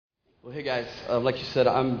Well, hey guys, like you said,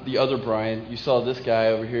 I'm the other Brian. You saw this guy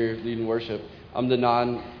over here leading worship. I'm the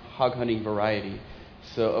non-hog hunting variety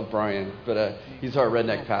of Brian, but he's our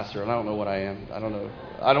redneck pastor, and I don't know what I am. I don't know.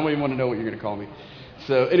 I don't even want to know what you're going to call me.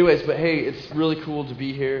 So anyways, but hey, it's really cool to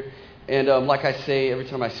be here. And like I say every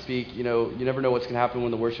time I speak, you never know what's going to happen when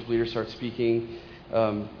the worship leader starts speaking.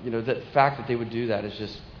 The fact that they would do that is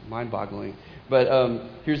just mind-boggling. But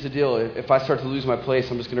here's the deal. If I start to lose my place,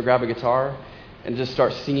 I'm just going to grab a guitar and just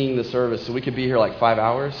start singing the service. So we could be here like 5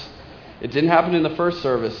 hours. It didn't happen in the first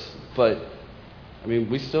service, but I mean,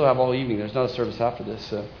 we still have all evening. There's not a service after this.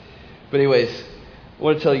 But anyways, I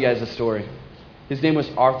want to tell you guys a story. His name was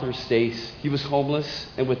Arthur Stace. He was homeless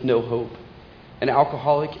and with no hope, an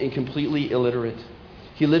alcoholic and completely illiterate.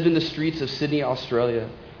 He lived in the streets of Sydney, Australia,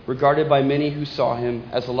 regarded by many who saw him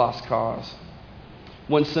as a lost cause.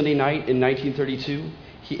 One Sunday night in 1932,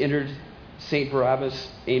 he entered St. Barabbas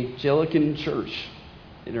Anglican Church,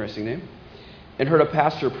 interesting name, and heard a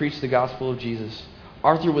pastor preach the gospel of Jesus.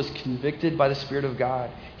 Arthur was convicted by the Spirit of God.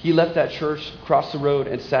 He left that church, crossed the road,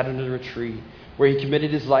 and sat under a tree, where he committed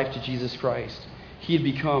his life to Jesus Christ. He had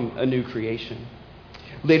become a new creation.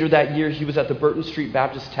 Later that year, he was at the Burton Street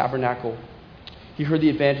Baptist Tabernacle. He heard the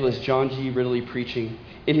evangelist John G. Ridley preaching.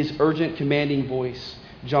 In his urgent, commanding voice,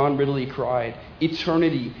 John Ridley cried,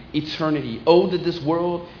 "Eternity, eternity. Oh, that this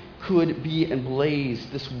world could be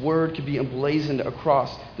emblazed, this word could be emblazoned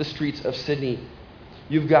across the streets of Sydney.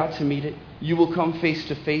 You've got to meet it. You will come face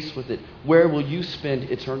to face with it. Where will you spend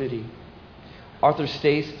eternity?" Arthur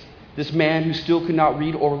Stace, this man who still could not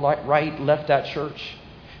read or write, left that church,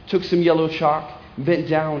 took some yellow chalk, bent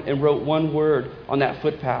down, and wrote one word on that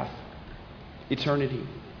footpath: eternity.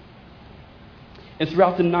 And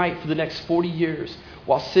throughout the night for the next 40 years,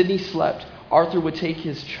 while Sydney slept, Arthur would take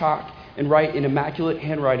his chalk and write in immaculate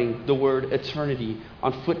handwriting the word eternity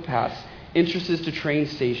on footpaths, entrances to train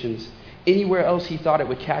stations, anywhere else he thought it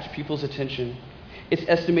would catch people's attention. It's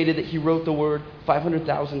estimated that he wrote the word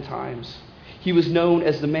 500,000 times. He was known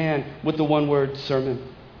as the man with the one-word sermon.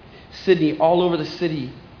 Sydney, all over the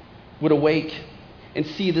city, would awake and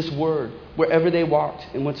see this word wherever they walked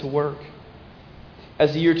and went to work.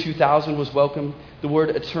 As the year 2000 was welcomed, the word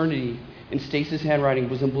eternity in Stace's handwriting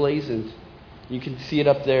was emblazoned. You can see it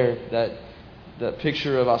up there, that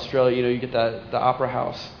picture of Australia. You get the opera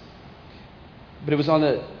house. But it was on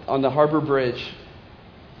the Harbour Bridge,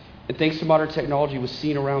 and thanks to modern technology, was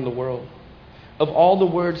seen around the world. Of all the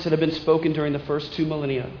words that have been spoken during the first 2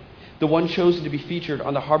 millennia, the one chosen to be featured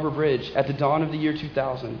on the Harbour Bridge at the dawn of the year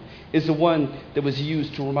 2000 is the one that was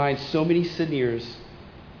used to remind so many Sydneyers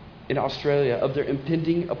in Australia of their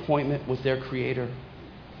impending appointment with their Creator.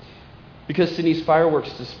 Because Sydney's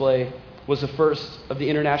fireworks display was the first of the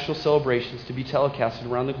international celebrations to be telecasted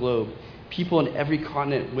around the globe, people in every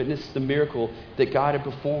continent witnessed the miracle that God had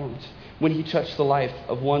performed when he touched the life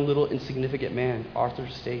of one little insignificant man, Arthur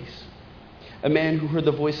Stace, a man who heard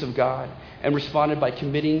the voice of God and responded by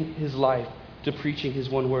committing his life to preaching his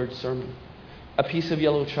one-word sermon. A piece of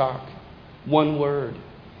yellow chalk, one word: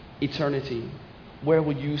 eternity. Where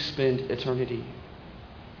will you spend eternity?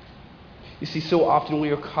 You see, so often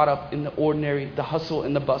we are caught up in the ordinary, the hustle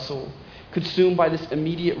and the bustle, consumed by this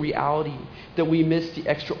immediate reality, that we miss the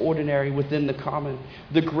extraordinary within the common,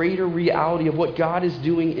 the greater reality of what God is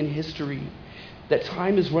doing in history, that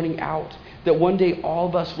time is running out, that one day all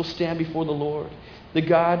of us will stand before the Lord, that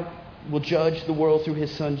God will judge the world through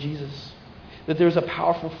his Son Jesus, that there's a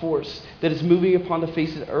powerful force that is moving upon the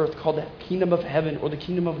face of the earth called the kingdom of heaven or the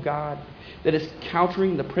kingdom of God, that is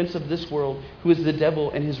countering the prince of this world, who is the devil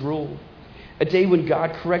and his rule. A day when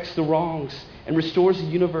God corrects the wrongs and restores the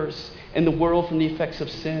universe and the world from the effects of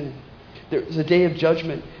sin. There's a day of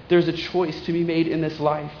judgment. There's a choice to be made in this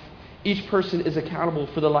life. Each person is accountable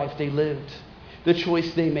for the life they lived, the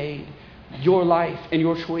choice they made. Your life and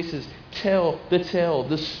your choices tell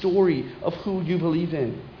the story of who you believe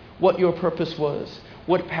in, what your purpose was,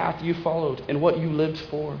 what path you followed, and what you lived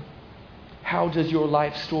for. How does your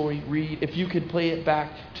life story read? If you could play it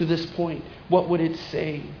back to this point, what would it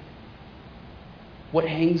say? What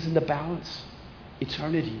hangs in the balance?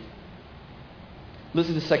 Eternity.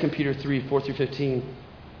 Listen to 2 Peter 3, 4 through 15.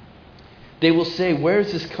 They will say, "Where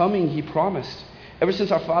is this coming he promised? Ever since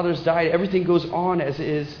our fathers died, everything goes on as it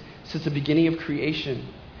is since the beginning of creation."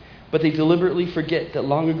 But they deliberately forget that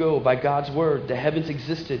long ago, by God's word, the heavens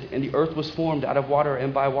existed and the earth was formed out of water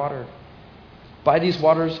and by water. By these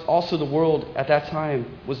waters also the world at that time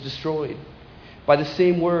was destroyed. By the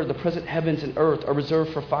same word, the present heavens and earth are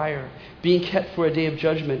reserved for fire, being kept for a day of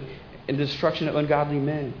judgment and the destruction of ungodly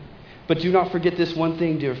men. But do not forget this one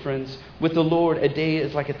thing, dear friends. With the Lord, a day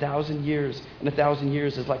is like 1,000 years, and 1,000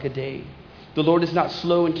 years is like a day. The Lord is not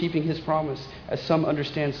slow in keeping his promise, as some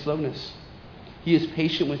understand slowness. He is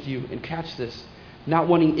patient with you, and catch this, not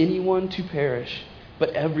wanting anyone to perish, but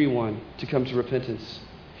everyone to come to repentance.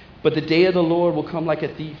 But the day of the Lord will come like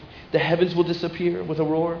a thief. The heavens will disappear with a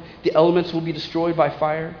roar, the elements will be destroyed by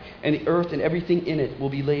fire, and the earth and everything in it will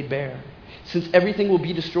be laid bare. Since everything will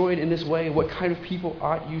be destroyed in this way, what kind of people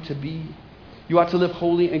ought you to be? You ought to live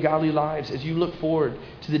holy and godly lives as you look forward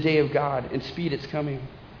to the day of God and speed its coming.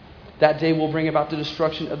 That day will bring about the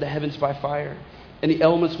destruction of the heavens by fire, and the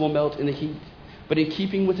elements will melt in the heat. But in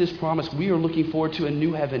keeping with his promise, we are looking forward to a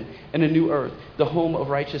new heaven and a new earth, the home of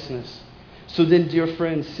righteousness. So then, dear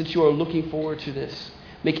friends, since you are looking forward to this,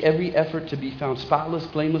 make every effort to be found spotless,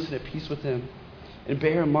 blameless, and at peace with him. And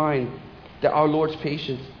bear in mind that our Lord's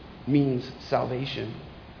patience means salvation.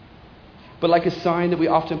 But like a sign that we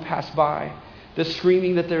often pass by, the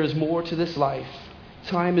screaming that there is more to this life,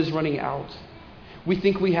 time is running out. We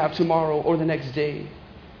think we have tomorrow or the next day.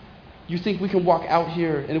 You think we can walk out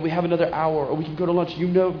here and we have another hour, or we can go to lunch. You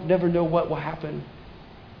never know what will happen.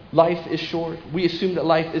 Life is short. We assume that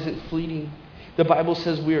life isn't fleeting. The Bible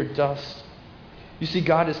says we are dust. You see,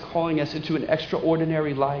 God is calling us into an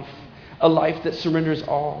extraordinary life, a life that surrenders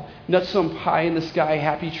all, not some pie in the sky,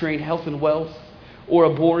 happy train, health and wealth, or a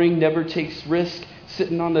boring, never takes risk,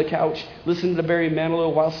 sitting on the couch, listening to Barry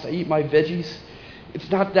Manilow whilst I eat my veggies. It's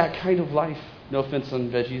not that kind of life. No offense on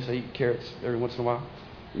veggies. I eat carrots every once in a while.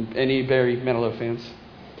 Any Barry Manilow fans?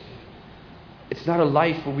 It's not a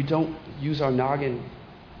life where we don't use our noggin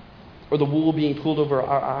or the wool being pulled over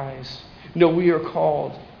our eyes. No, we are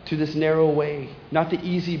called to this narrow way, not the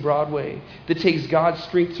easy broad way that takes God's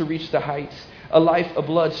strength to reach the heights. A life of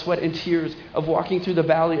blood, sweat, and tears, of walking through the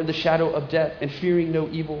valley of the shadow of death and fearing no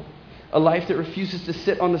evil. A life that refuses to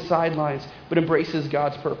sit on the sidelines but embraces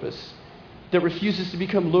God's purpose. That refuses to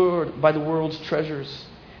become lured by the world's treasures.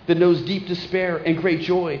 That knows deep despair and great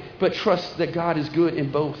joy but trusts that God is good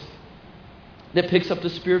in both. That picks up the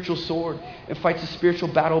spiritual sword and fights a spiritual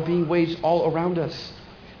battle being waged all around us.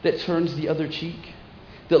 That turns the other cheek.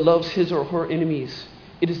 That loves his or her enemies.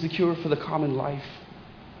 It is the cure for the common life.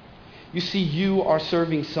 You see, you are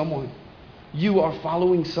serving someone. You are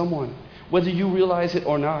following someone, whether you realize it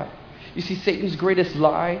or not. You see, Satan's greatest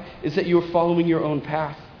lie is that you're following your own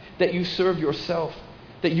path, that you serve yourself,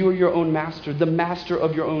 that you are your own master, the master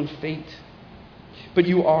of your own fate. But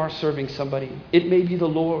you are serving somebody. It may be the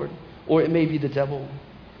Lord, or it may be the devil.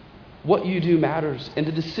 What you do matters, and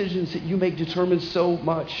the decisions that you make determine so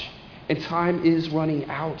much, and time is running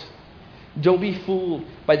out. Don't be fooled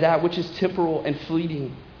by that which is temporal and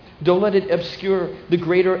fleeting. Don't let it obscure the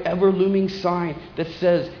greater ever-looming sign that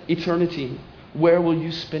says eternity. Where will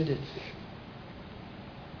you spend it?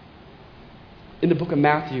 In the book of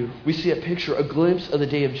Matthew, we see a picture, a glimpse of the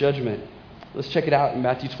day of judgment. Let's check it out in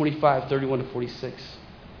Matthew 25, 31 to 46.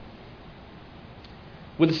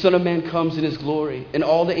 When the Son of Man comes in his glory, and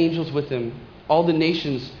all the angels with him, all the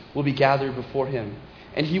nations will be gathered before him.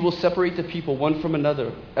 And he will separate the people one from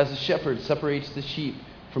another, as a shepherd separates the sheep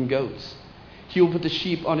from goats. He will put the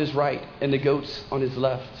sheep on his right and the goats on his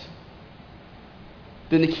left.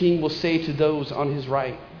 Then the king will say to those on his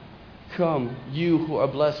right, "Come, you who are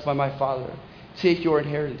blessed by my Father, take your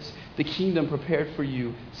inheritance, the kingdom prepared for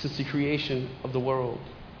you since the creation of the world.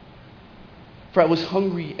 For I was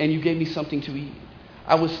hungry, and you gave me something to eat.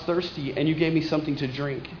 I was thirsty, and you gave me something to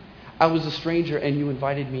drink. I was a stranger, and you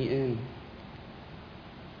invited me in.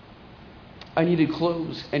 I needed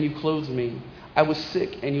clothes, and you clothed me. I was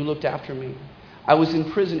sick, and you looked after me. I was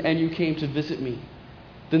in prison, and you came to visit me."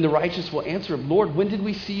 Then the righteous will answer him, "Lord, when did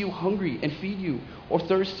we see you hungry and feed you, or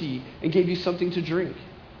thirsty and gave you something to drink?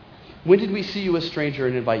 When did we see you a stranger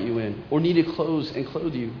and invite you in, or needed clothes and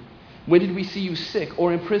clothe you? When did we see you sick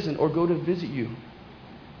or in prison or go to visit you?"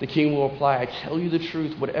 The king will reply, "I tell you the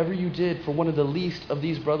truth, whatever you did for one of the least of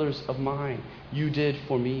these brothers of mine, you did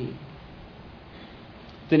for me."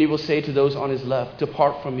 Then he will say to those on his left,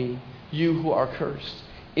 "Depart from me, you who are cursed,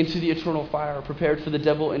 into the eternal fire prepared for the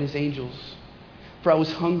devil and his angels. For I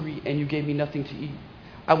was hungry, and you gave me nothing to eat.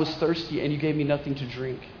 I was thirsty, and you gave me nothing to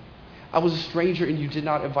drink. I was a stranger, and you did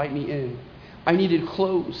not invite me in. I needed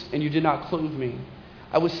clothes, and you did not clothe me.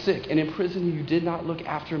 I was sick and in prison, and you did not look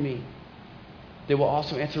after me." They will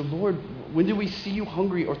also answer, "Lord, when did we see you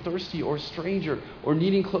hungry or thirsty or a stranger or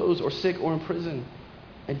needing clothes or sick or in prison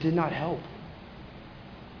and did not help?"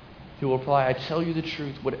 He will reply, "I tell you the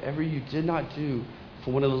truth, whatever you did not do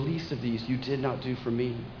for one of the least of these, you did not do for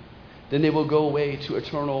me." Then they will go away to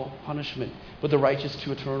eternal punishment, but the righteous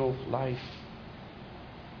to eternal life.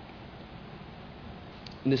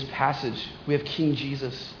 In this passage, we have King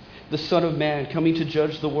Jesus, the Son of Man, coming to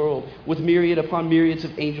judge the world with myriad upon myriads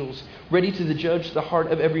of angels, ready to judge the heart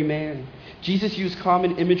of every man. Jesus used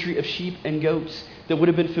common imagery of sheep and goats that would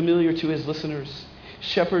have been familiar to his listeners.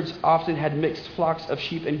 Shepherds often had mixed flocks of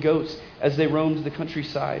sheep and goats as they roamed the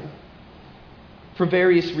countryside. For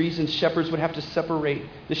various reasons, shepherds would have to separate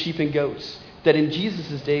the sheep and goats that in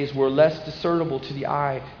Jesus' days were less discernible to the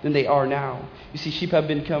eye than they are now. You see, sheep have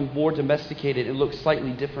become more domesticated and look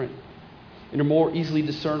slightly different and are more easily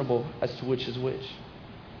discernible as to which is which.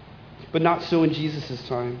 But not so in Jesus'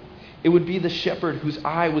 time. It would be the shepherd whose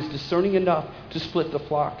eye was discerning enough to split the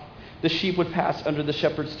flock. The sheep would pass under the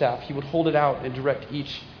shepherd's staff. He would hold it out and direct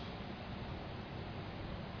each,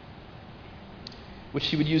 which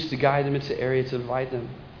he would use to guide them into area to divide them.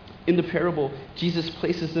 In the parable, Jesus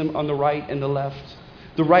places them on the right and the left.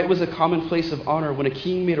 The right was a common place of honor when a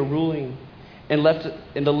king made a ruling, and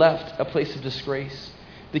the left a place of disgrace.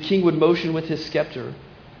 The king would motion with his scepter,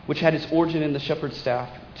 which had its origin in the shepherd's staff,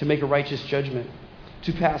 to make a righteous judgment,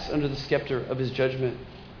 to pass under the scepter of his judgment.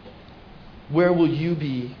 Where will you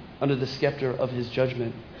be under the scepter of his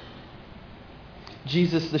judgment?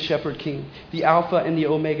 Jesus, the shepherd king, the Alpha and the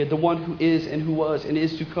Omega, the one who is and who was and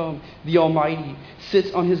is to come, the Almighty,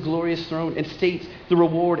 sits on his glorious throne and states the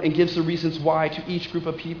reward and gives the reasons why to each group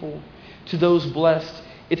of people. To those blessed,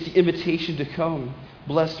 it's the invitation to come.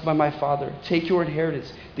 Blessed by my Father, take your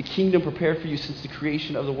inheritance, the kingdom prepared for you since the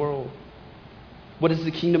creation of the world. What is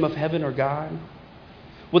the kingdom of heaven or God?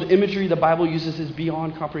 Well, the imagery the Bible uses is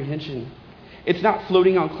beyond comprehension. It's not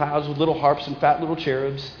floating on clouds with little harps and fat little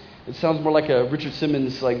cherubs. It sounds more like a Richard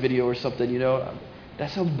Simmons video or something, you know.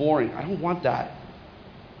 That sounds boring. I don't want that.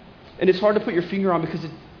 And it's hard to put your finger on because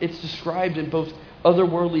it's described in both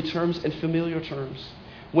otherworldly terms and familiar terms.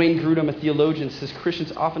 Wayne Grudem, a theologian, says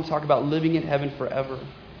Christians often talk about living in heaven forever.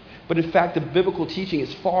 But in fact, the biblical teaching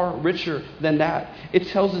is far richer than that. It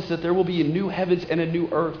tells us that there will be a new heavens and a new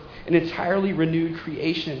earth, an entirely renewed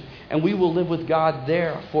creation, and we will live with God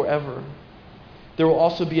there forever. There will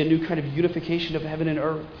also be a new kind of unification of heaven and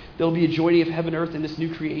earth. There will be a joining of heaven and earth in this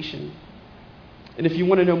new creation. And if you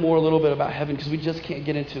want to know more a little bit about heaven, because we just can't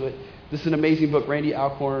get into it, this is an amazing book. Randy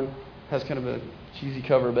Alcorn has kind of a cheesy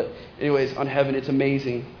cover, but anyways, on heaven, it's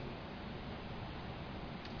amazing.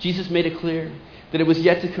 Jesus made it clear that it was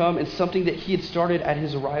yet to come and something that he had started at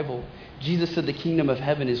his arrival. Jesus said the kingdom of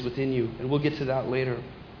heaven is within you, and we'll get to that later.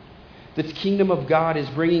 The kingdom of God is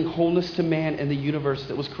bringing wholeness to man and the universe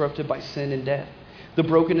that was corrupted by sin and death. The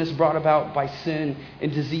brokenness brought about by sin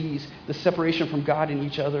and disease, the separation from God and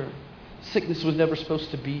each other. Sickness was never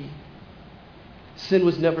supposed to be. Sin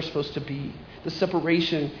was never supposed to be. The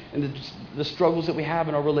separation and the struggles that we have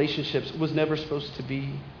in our relationships was never supposed to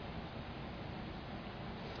be.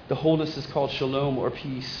 The wholeness is called shalom or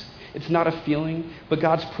peace. It's not a feeling, but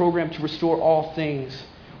God's program to restore all things,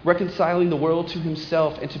 reconciling the world to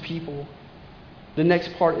himself and to people. The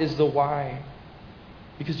next part is the why.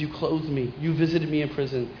 Because you clothed me, you visited me in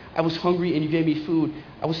prison. I was hungry and you gave me food.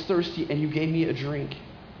 I was thirsty and you gave me a drink.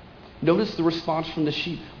 Notice the response from the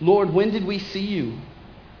sheep. Lord, when did we see you?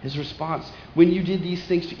 His response, when you did these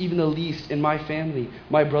things to even the least in my family,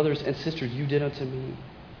 my brothers and sisters, you did unto me.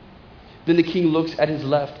 Then the king looks at his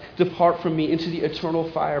left. Depart from me into the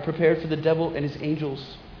eternal fire prepared for the devil and his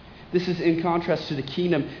angels. This is in contrast to the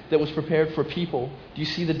kingdom that was prepared for people. Do you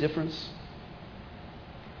see the difference?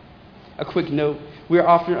 A quick note. We are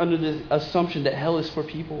often under the assumption that hell is for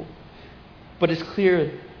people. But it's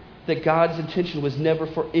clear that God's intention was never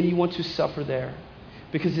for anyone to suffer there,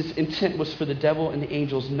 because his intent was for the devil and the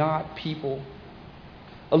angels, not people.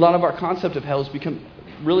 A lot of our concept of hell has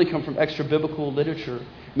really come from extra biblical literature,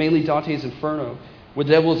 mainly Dante's Inferno, where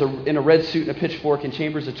the devil is in a red suit and a pitchfork in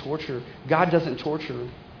chambers of torture. God doesn't torture.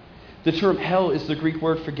 The term hell is the Greek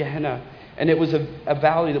word for Gehenna, and it was a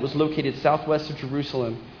valley that was located southwest of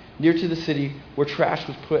Jerusalem, near to the city, where trash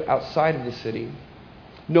was put outside of the city.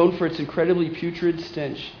 Known for its incredibly putrid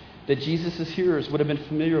stench that Jesus' hearers would have been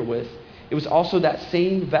familiar with, it was also that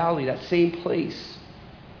same valley, that same place,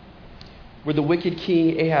 where the wicked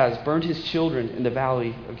king Ahaz burned his children in the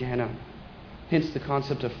valley of Gehenna. Hence the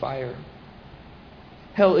concept of fire.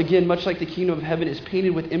 Hell, again, much like the kingdom of heaven, is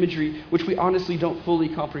painted with imagery which we honestly don't fully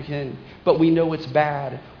comprehend, but we know it's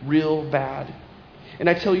bad, real bad. And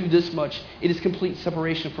I tell you this much, it is complete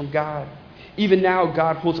separation from God. Even now,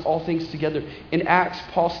 God holds all things together. In Acts,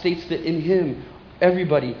 Paul states that in him,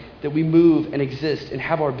 everybody, that we move and exist and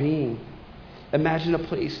have our being. Imagine a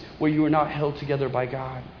place where you are not held together by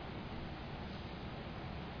God.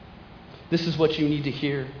 This is what you need to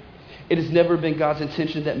hear. It has never been God's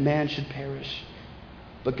intention that man should perish.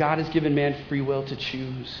 But God has given man free will to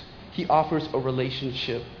choose. He offers a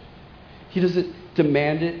relationship. He doesn't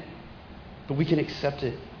demand it. but we can accept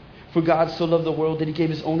it. For God so loved the world that he gave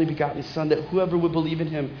his only begotten Son, that whoever would believe in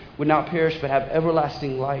him would not perish but have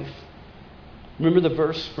everlasting life. Remember the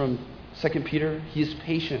verse from 2 Peter? He is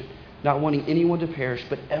patient, not wanting anyone to perish,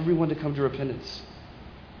 but everyone to come to repentance.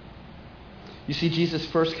 You see, Jesus'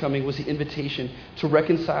 first coming was the invitation to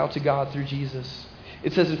reconcile to God through Jesus.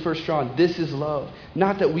 It says in 1 John, this is love.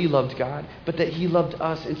 Not that we loved God, but that he loved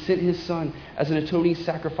us and sent his Son as an atoning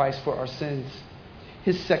sacrifice for our sins.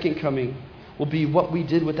 His second coming will be what we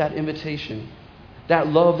did with that invitation, that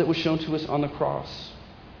love that was shown to us on the cross.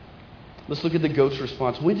 Let's look at the goat's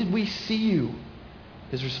response. When did we see you?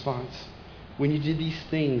 His response, when you did these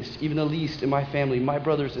things, even the least in my family, my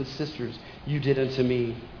brothers and sisters, you did unto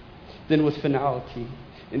me. Then with finality,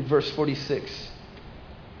 in verse 46,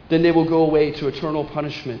 then they will go away to eternal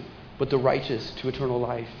punishment, but the righteous to eternal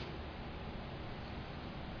life.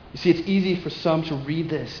 You see, it's easy for some to read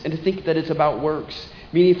this and to think that it's about works,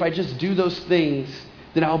 meaning if I just do those things,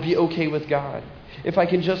 then I'll be okay with God, if I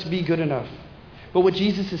can just be good enough. But what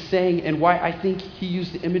Jesus is saying, and why I think he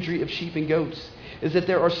used the imagery of sheep and goats, is that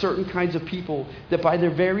there are certain kinds of people that by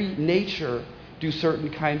their very nature do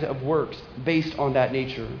certain kinds of works based on that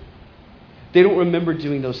nature. They don't remember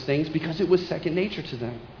doing those things because it was second nature to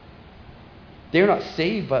them. They are not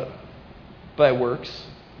saved by works,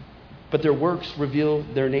 but their works reveal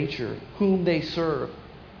their nature, whom they serve,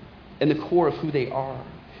 and the core of who they are.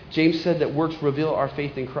 James said that works reveal our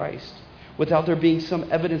faith in Christ. Without there being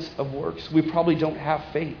some evidence of works, we probably don't have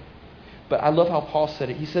faith. But I love how Paul said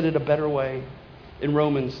it. He said it a better way in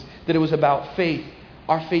Romans, that it was about faith,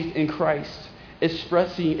 our faith in Christ,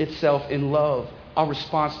 expressing itself in love, our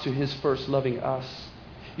response to his first loving us.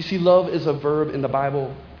 You see, love is a verb in the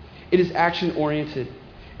Bible. It is action-oriented.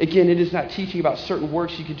 Again, it is not teaching about certain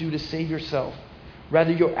works you can do to save yourself.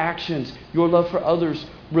 Rather, your actions, your love for others,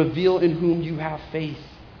 reveal in whom you have faith.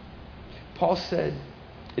 Paul said,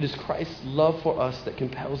 it is Christ's love for us that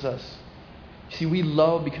compels us. You see, we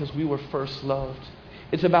love because we were first loved.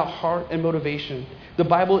 It's about heart and motivation. The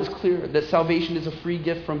Bible is clear that salvation is a free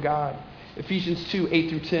gift from God. Ephesians 2, 8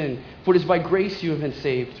 through 10. For it is by grace you have been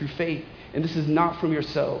saved through faith, and this is not from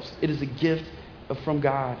yourselves. It is a gift from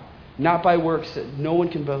God, not by works that no one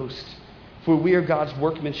can boast. For we are God's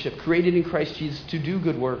workmanship, created in Christ Jesus to do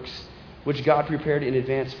good works, which God prepared in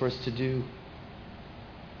advance for us to do.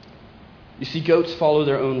 You see, goats follow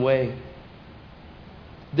their own way.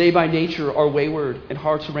 They by nature are wayward and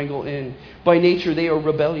hard to wrangle in. By nature they are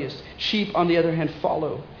rebellious. Sheep, on the other hand,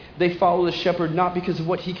 follow. They follow the shepherd not because of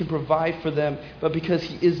what he can provide for them, but because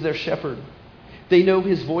he is their shepherd. They know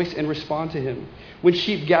his voice and respond to him. When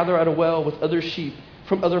sheep gather at a well with other sheep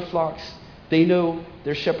from other flocks, they know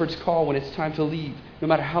their shepherd's call when it's time to leave, no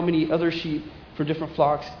matter how many other sheep from different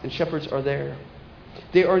flocks and shepherds are there.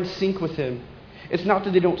 They are in sync with him. It's not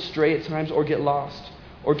that they don't stray at times or get lost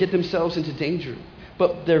or get themselves into danger,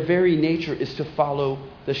 but their very nature is to follow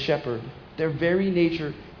the shepherd. Their very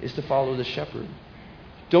nature is to follow the shepherd.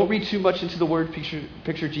 Don't read too much into the word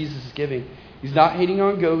picture Jesus is giving. He's not hating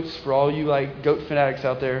on goats for all you like goat fanatics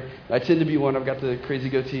out there. I tend to be one. I've got the crazy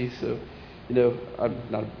goatee, so I'm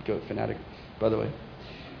not a goat fanatic, by the way.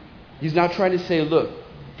 He's not trying to say, look,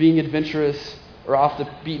 being adventurous or off the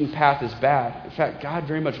beaten path is bad. In fact, God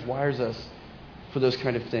very much wires us for those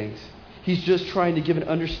kind of things. He's just trying to give an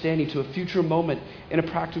understanding to a future moment in a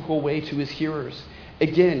practical way to his hearers.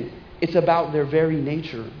 Again, it's about their very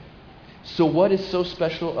nature. So what is so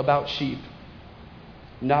special about sheep?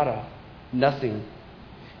 Nada. Nothing.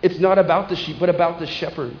 It's not about the sheep, but about the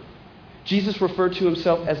shepherd. Jesus referred to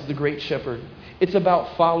himself as the great shepherd. It's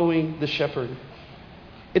about following the shepherd.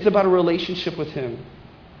 It's about a relationship with him.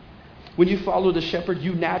 When you follow the shepherd,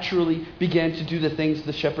 you naturally begin to do the things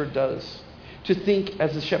the shepherd does. To think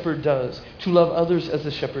as the shepherd does. To love others as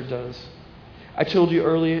the shepherd does. I told you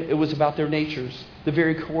earlier it was about their natures, the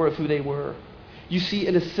very core of who they were. You see,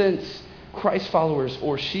 in a sense, Christ followers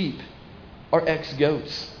or sheep are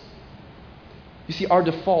ex-goats. You see, our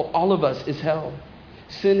default, all of us, is hell.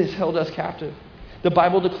 Sin has held us captive. The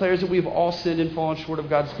Bible declares that we have all sinned and fallen short of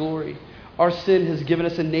God's glory. Our sin has given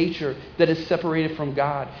us a nature that is separated from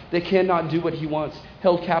God, that cannot do what he wants,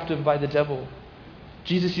 held captive by the devil.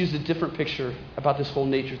 Jesus used a different picture about this whole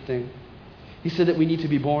nature thing. He said that we need to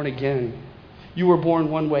be born again. You were born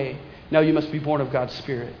one way, now you must be born of God's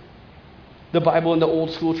Spirit. The Bible in the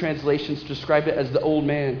old school translations describe it as the old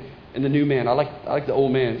man and the new man. I like the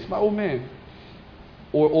old man. It's my old man.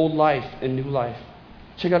 Or old life and new life.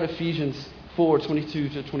 Check out Ephesians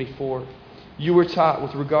 4:22-24. You were taught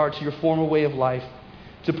with regard to your former way of life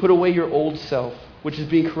to put away your old self, which is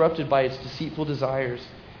being corrupted by its deceitful desires,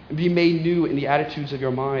 and be made new in the attitudes of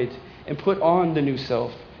your mind, and put on the new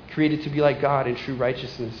self, created to be like God in true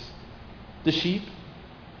righteousness. The sheep,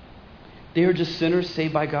 they are just sinners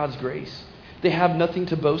saved by God's grace. They have nothing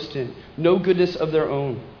to boast in, no goodness of their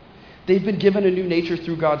own. They've been given a new nature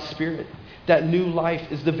through God's Spirit. That new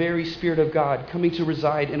life is the very Spirit of God coming to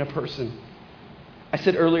reside in a person. I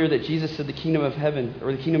said earlier that Jesus said the kingdom of heaven,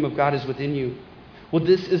 or the kingdom of God, is within you. Well,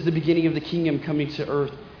 this is the beginning of the kingdom coming to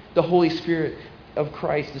earth. The Holy Spirit of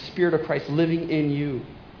Christ, the Spirit of Christ living in you.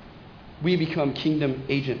 We become kingdom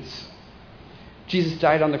agents. Jesus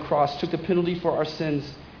died on the cross, took the penalty for our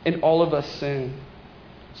sins, and all of us sin,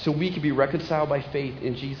 so we can be reconciled by faith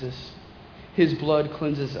in Jesus. His blood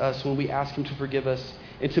cleanses us when we ask Him to forgive us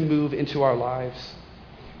and to move into our lives.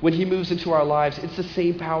 When He moves into our lives, it's the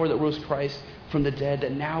same power that rose Christ from the dead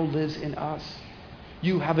that now lives in us.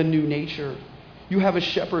 You have a new nature. You have a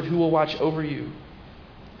shepherd who will watch over you.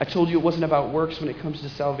 I told you it wasn't about works when it comes to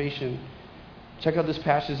salvation. Check out this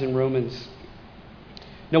passage in Romans.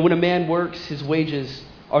 Now, when a man works, his wages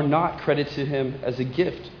are not credited to him as a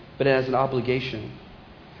gift, but as an obligation.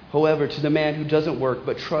 However, to the man who doesn't work,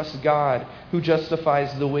 but trusts God, who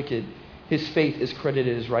justifies the wicked, his faith is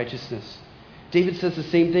credited as righteousness. David says the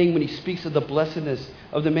same thing when he speaks of the blessedness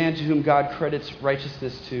of the man to whom God credits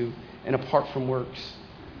righteousness to, and apart from works.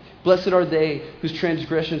 Blessed are they whose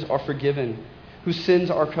transgressions are forgiven, whose sins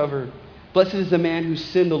are covered. Blessed is the man whose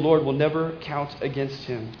sin the Lord will never count against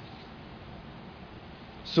him.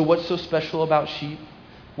 So what's so special about sheep?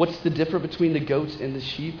 What's the difference between the goats and the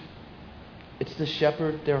sheep? It's the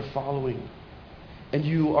shepherd they're following. And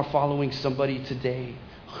you are following somebody today.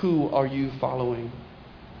 Who are you following?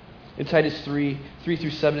 In Titus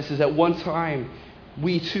 3:3-7, it says, at one time,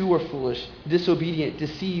 we too were foolish, disobedient,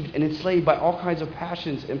 deceived, and enslaved by all kinds of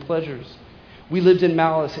passions and pleasures. We lived in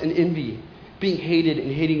malice and envy, being hated and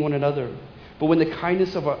hating one another. But when the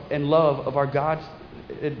kindness and love of our God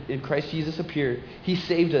in Christ Jesus appeared, He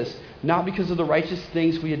saved us, not because of the righteous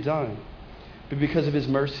things we had done, but because of His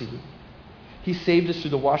mercy. He saved us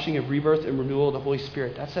through the washing of rebirth and renewal of the Holy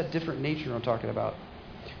Spirit. That's that different nature I'm talking about.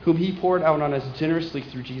 Whom He poured out on us generously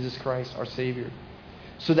through Jesus Christ, our Savior.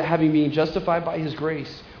 So that having been justified by His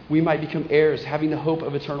grace, we might become heirs, having the hope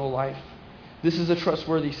of eternal life. This is a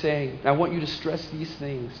trustworthy saying. And I want you to stress these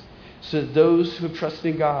things so that those who have trusted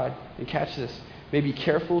in God, and catch this, may be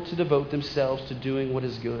careful to devote themselves to doing what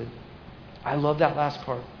is good. I love that last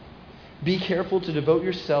part. Be careful to devote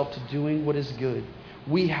yourself to doing what is good.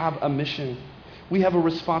 We have a mission. We have a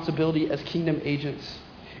responsibility as kingdom agents.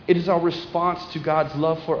 It is our response to God's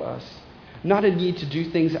love for us, not a need to do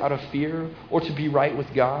things out of fear or to be right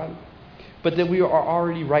with God, but that we are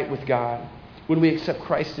already right with God when we accept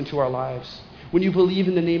Christ into our lives. When you believe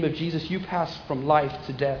in the name of Jesus, you pass from life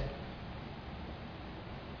to death.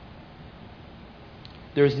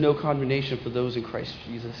 There is no condemnation for those in Christ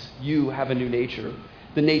Jesus. You have a new nature,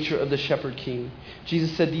 the nature of the shepherd king.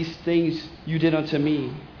 Jesus said, these things you did unto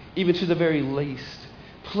me, even to the very least.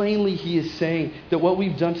 Plainly, He is saying that what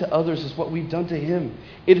we've done to others is what we've done to Him.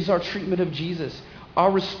 It is our treatment of Jesus.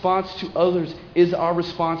 Our response to others is our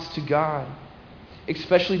response to God,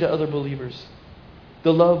 especially to other believers.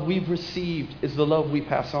 The love we've received is the love we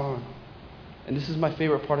pass on. And this is my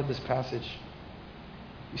favorite part of this passage.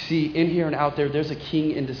 You see, in here and out there, there's a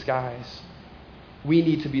king in disguise. We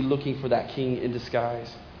need to be looking for that king in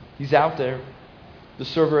disguise. He's out there. The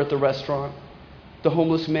server at the restaurant, the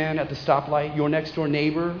homeless man at the stoplight, your next door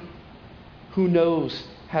neighbor. Who knows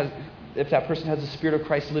if that person has the Spirit of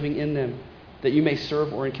Christ living in them that you may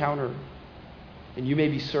serve or encounter. And you may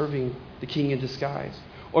be serving the king in disguise.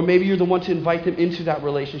 Or maybe you're the one to invite them into that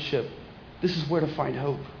relationship. This is where to find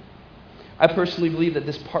hope. I personally believe that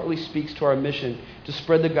this partly speaks to our mission to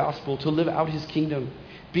spread the gospel, to live out His kingdom,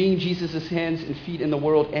 being Jesus' hands and feet in the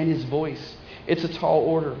world and His voice. It's a tall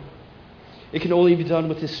order. It can only be done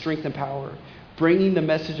with His strength and power, bringing the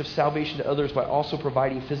message of salvation to others by also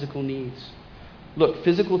providing physical needs. Look,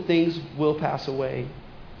 physical things will pass away,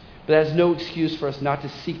 but that is no excuse for us not to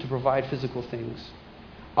seek to provide physical things.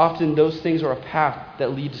 Often those things are a path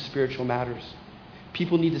that lead to spiritual matters.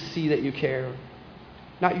 People need to see that you care.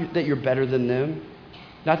 Not that you're better than them,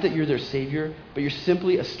 not that you're their savior, but you're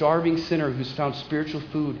simply a starving sinner who's found spiritual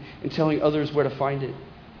food and telling others where to find it.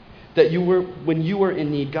 That when you were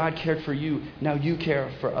in need, God cared for you. Now you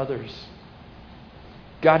care for others.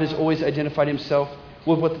 God has always identified Himself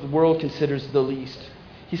with what the world considers the least.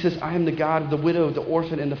 He says, I am the God of the widow, the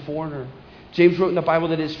orphan, and the foreigner. James wrote in the Bible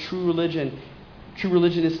that it is true religion. True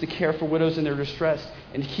religion is to care for widows in their distress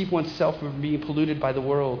and to keep oneself from being polluted by the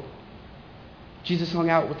world. Jesus hung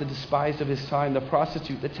out with the despised of His time, the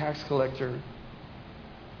prostitute, the tax collector.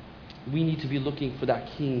 We need to be looking for that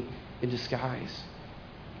king in disguise.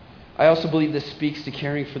 I also believe this speaks to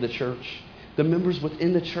caring for the church, the members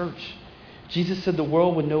within the church. Jesus said the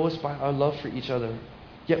world would know us by our love for each other.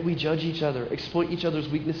 Yet we judge each other, exploit each other's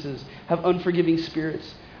weaknesses, have unforgiving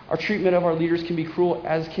spirits. Our treatment of our leaders can be cruel,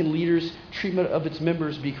 as can leaders' treatment of its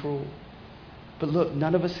members be cruel. But look,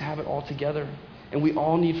 none of us have it all together, and we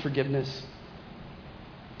all need forgiveness.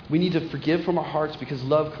 We need to forgive from our hearts because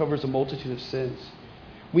love covers a multitude of sins.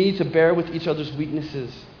 We need to bear with each other's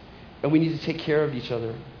weaknesses, and we need to take care of each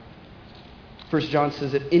other. 1 John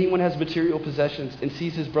says, if anyone has material possessions and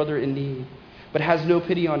sees his brother in need, but has no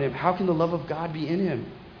pity on him, how can the love of God be in him?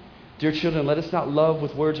 Dear children, let us not love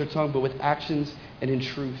with words or tongue, but with actions and in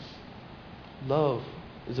truth. Love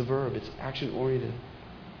is a verb. It's action-oriented.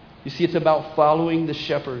 You see, it's about following the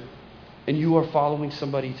shepherd, and you are following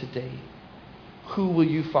somebody today. Who will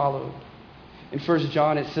you follow? In 1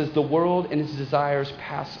 John, it says, the world and its desires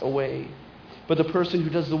pass away, but the person who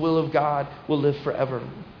does the will of God will live forever.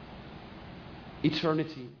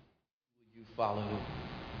 Eternity will you follow.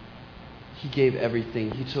 He gave everything.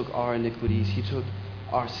 He took our iniquities. He took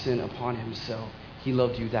our sin upon himself. He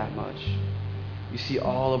loved you that much. You see,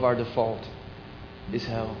 all of our default is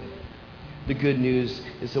hell. The good news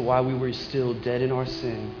is that while we were still dead in our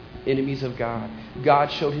sin, enemies of God,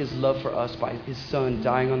 God showed his love for us by his Son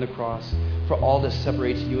dying on the cross for all that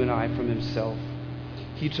separates you and I from himself.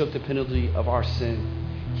 He took the penalty of our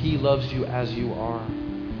sin. He loves you as you are.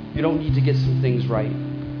 You don't need to get some things right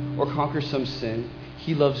or conquer some sin.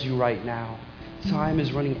 He loves you right now. Time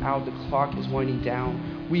is running out. The clock is winding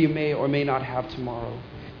down. We may or may not have tomorrow.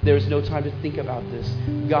 There is no time to think about this.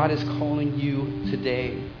 God is calling you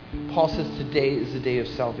today. Paul says today is the day of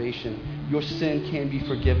salvation. Your sin can be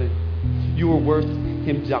forgiven. You are worth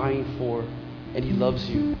him dying for, and he loves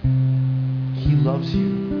you. He loves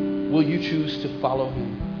you. Will you choose to follow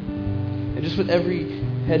him? And just with every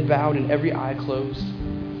head bowed and every eye closed,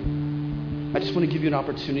 I just want to give you an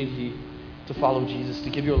opportunity to follow Jesus, to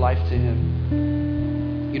give your life to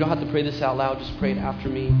him. You don't have to pray this out loud. Just pray it after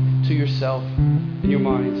me to yourself in your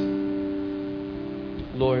mind.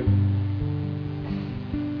 Lord,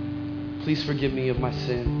 please forgive me of my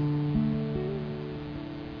sin.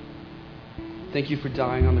 Thank you for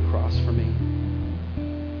dying on the cross for me.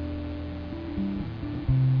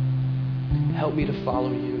 Help me to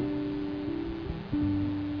follow you.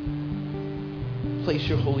 Place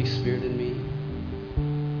your Holy Spirit in me.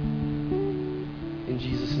 In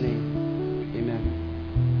Jesus' name,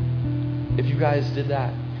 amen. If you guys did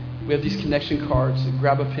that, we have these connection cards.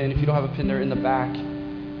 Grab a pen. If you don't have a pen, they're in the back.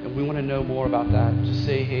 And we want to know more about that. Just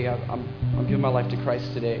say, hey, I'm giving my life to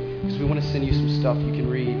Christ today. Because we want to send you some stuff you can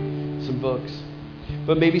read, some books.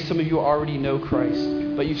 But maybe some of you already know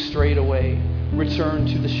Christ, but you've strayed away. Return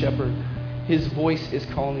to the shepherd. His voice is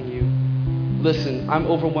calling you. Listen, I'm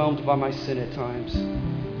overwhelmed by my sin at times.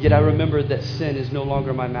 Yet I remember that sin is no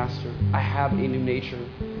longer my master. I have a new nature.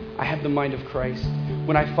 I have the mind of Christ.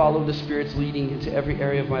 When I follow the Spirit's leading into every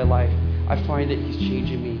area of my life, I find that he's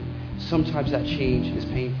changing me. Sometimes that change is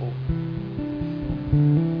painful.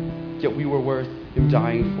 Yet we were worth him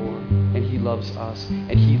dying for, and he loves us,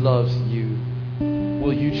 and he loves you.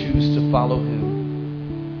 Will you choose to follow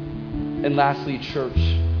him? And lastly, church,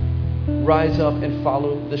 rise up and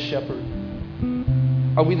follow the shepherd.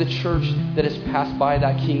 Are we the church that has passed by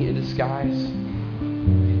that king in disguise?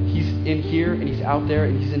 He's in here and he's out there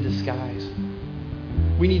and he's in disguise.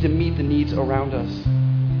 We need to meet the needs around us.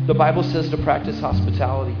 The Bible says to practice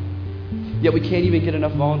hospitality. Yet we can't even get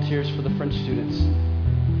enough volunteers for the French students.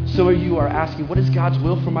 Some of you are asking, what is God's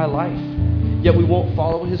will for my life? Yet we won't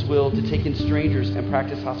follow his will to take in strangers and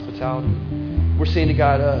practice hospitality. We're saying to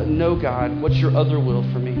God, no, God, what's your other will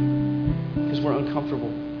for me? Because we're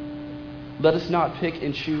uncomfortable. Let us not pick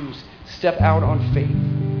and choose. Step out on faith.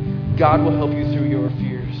 God will help you through your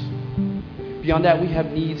fears. Beyond that, we have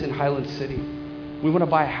needs in Highland City. We want to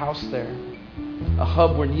buy a house there, a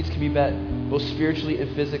hub where needs can be met, both spiritually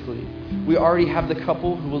and physically. We already have the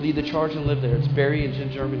couple who will lead the charge and live there. It's Barry and Jen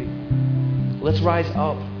Germany. Let's rise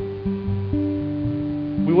up.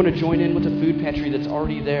 We want to join in with the food pantry that's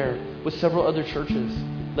already there with several other churches.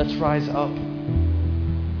 Let's rise up.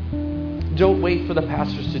 Don't wait for the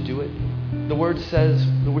pastors to do it. The word says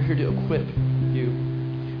that we're here to equip you.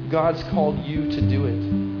 God's called you to do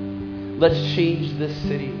it. Let's change this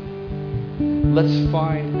city. Let's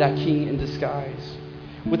find that king in disguise.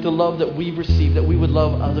 With the love that we've received, that we would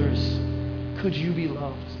love others. Could you be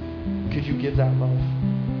loved? Could you give that love?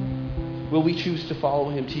 Will we choose to follow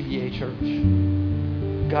him, TBA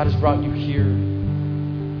Church? God has brought you here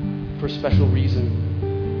for a special reason.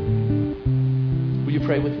 Will you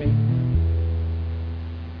pray with me?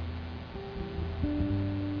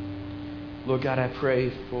 Lord God, I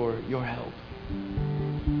pray for your help.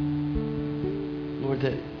 Lord,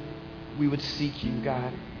 that we would seek you,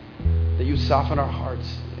 God, that you would soften our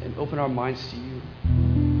hearts and open our minds to you,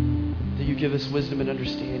 that you give us wisdom and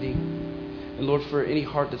understanding. And Lord, for any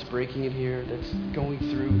heart that's breaking in here, that's going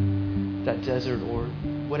through that desert or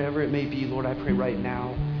whatever it may be, Lord, I pray right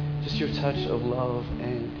now, just your touch of love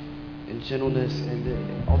and gentleness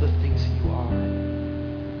and all the things that you are.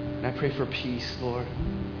 And I pray for peace, Lord,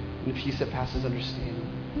 and the peace that passes understanding.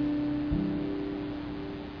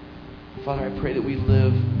 Father, I pray that we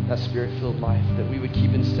live that Spirit-filled life, that we would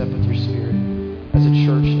keep in step with your Spirit as a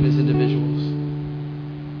church and as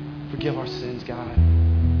individuals. Forgive our sins, God.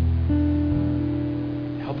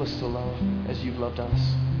 Help us to love as you've loved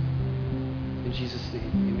us. In Jesus'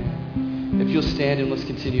 name, amen. If you'll stand and let's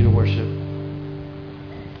continue to worship.